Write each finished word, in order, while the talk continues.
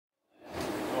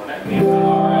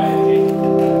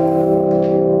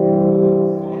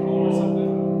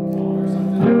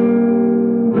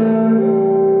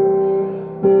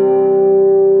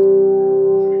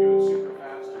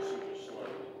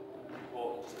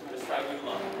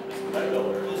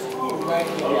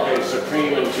Okay, so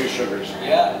cream and 2 sugars.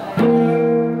 Yeah.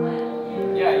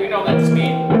 Yeah, you know that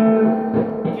speed.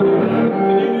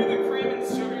 Can you do the cream and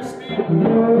sugar speed?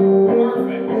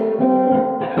 Perfect.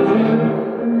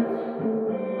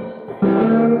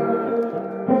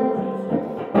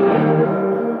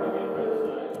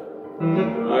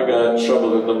 I got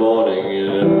trouble in the morning,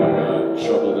 and I got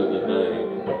trouble in the night.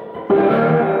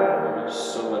 I'm in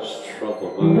so much trouble,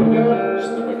 my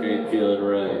stomach ain't feeling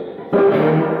right.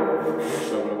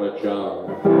 Trouble in my job.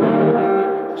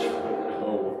 Trouble at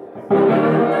home. I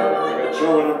got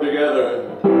trouble with them together.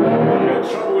 I got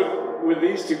trouble with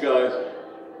these 2 guys.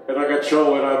 And I got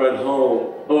trouble when I'm at home.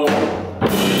 Oh.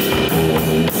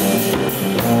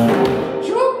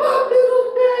 Drop my middle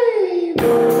name.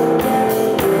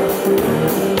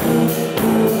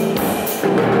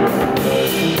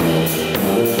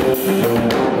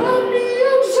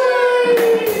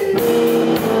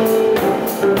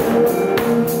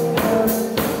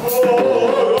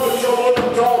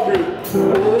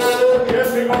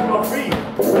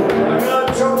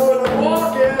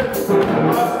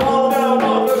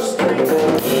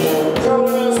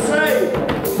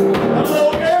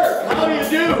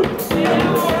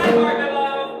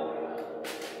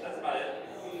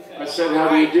 How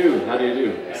do you do? How do you do?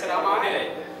 I said, I'm on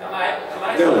it. Am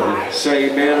I no,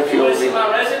 say, man, if you you want to see my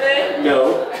resume?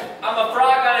 No. I'm a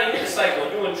frog on a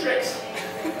unicycle doing tricks.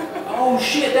 Oh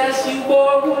shit, that's you,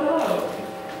 boy. What up?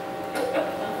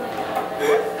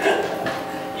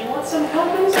 You want some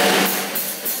help in this?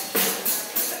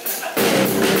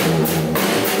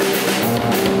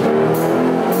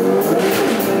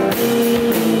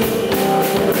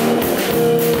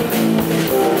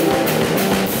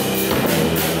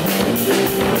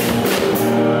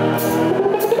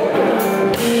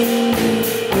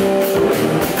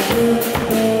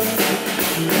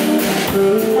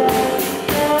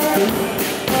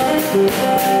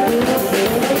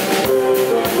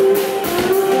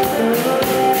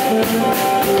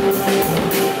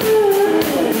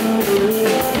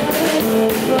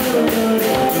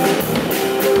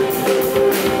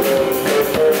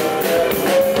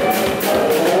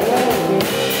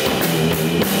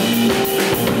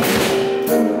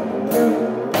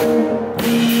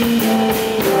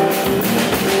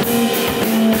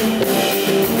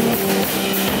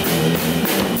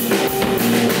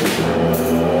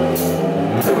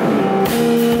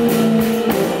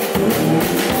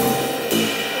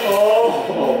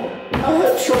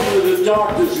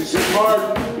 Doctors, he said,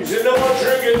 Martin, he said, no more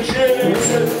drinking gin, and he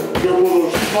said, you're one of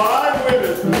those fine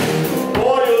women.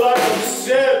 Boy, you like them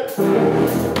said,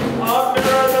 I'm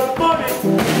near the money,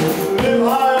 live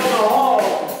high on the hall.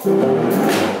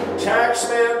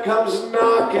 Taxman comes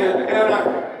knocking, and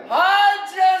I'm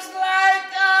just like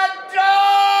a dog.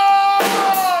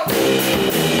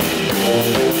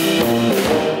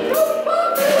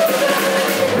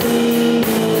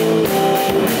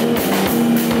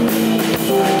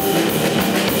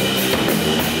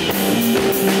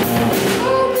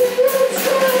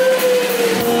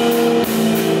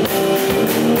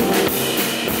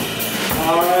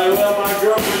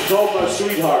 Told my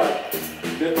sweetheart.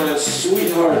 Then my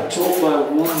sweetheart told my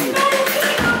wife.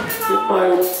 Then my...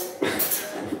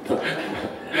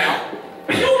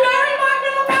 You married my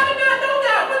girl? How did I know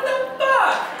that? What the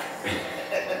fuck?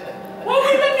 What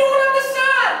have we been doing on the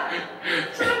side?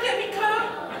 Trying to get me caught?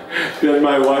 Then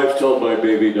my wife told my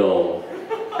baby doll.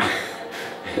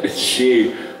 And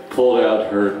she pulled out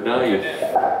her knife.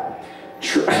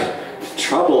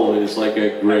 Trouble is like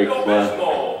a great class.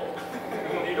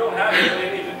 You don't have it.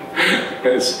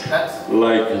 It's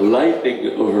like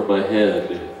lightning over my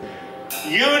head.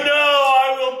 You know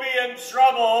I will be in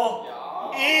trouble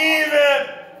even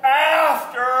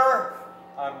after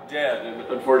I'm dead. And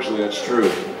unfortunately, that's true.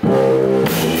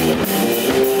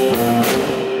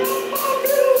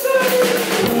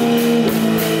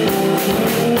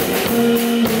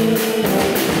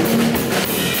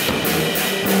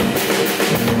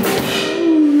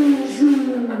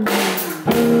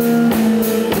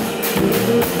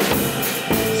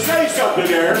 Say something,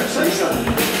 Aaron. Say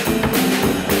something.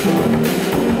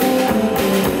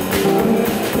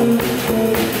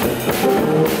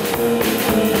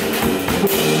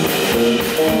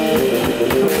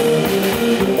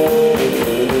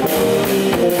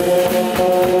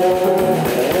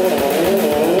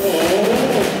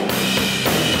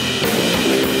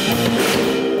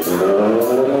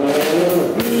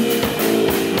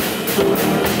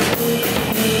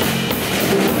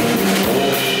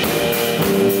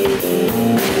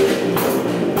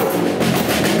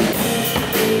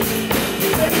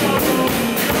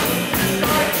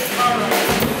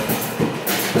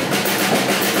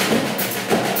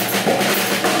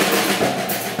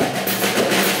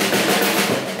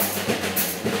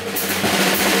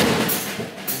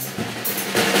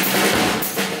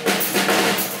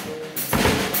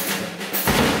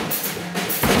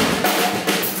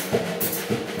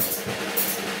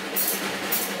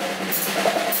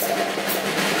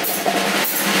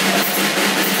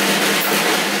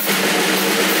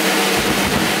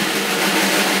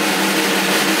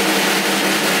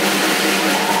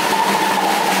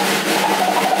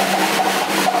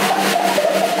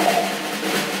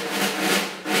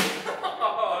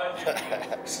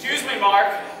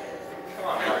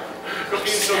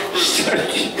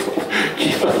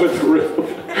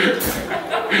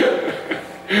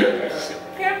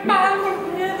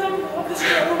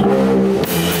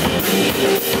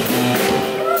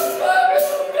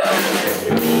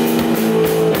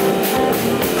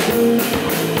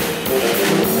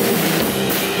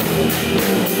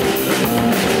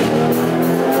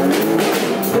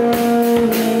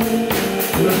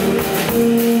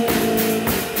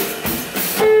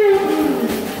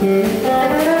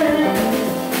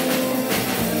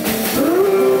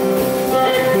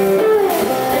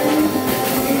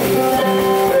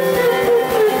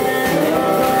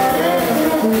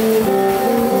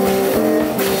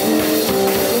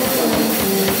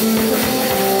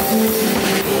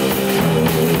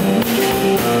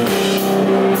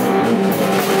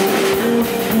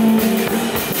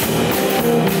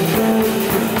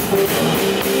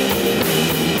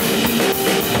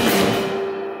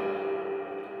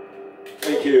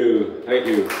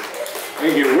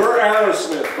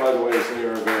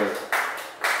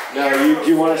 Now, do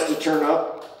you want us to turn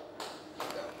up?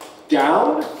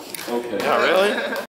 Down? Okay. Yeah, really?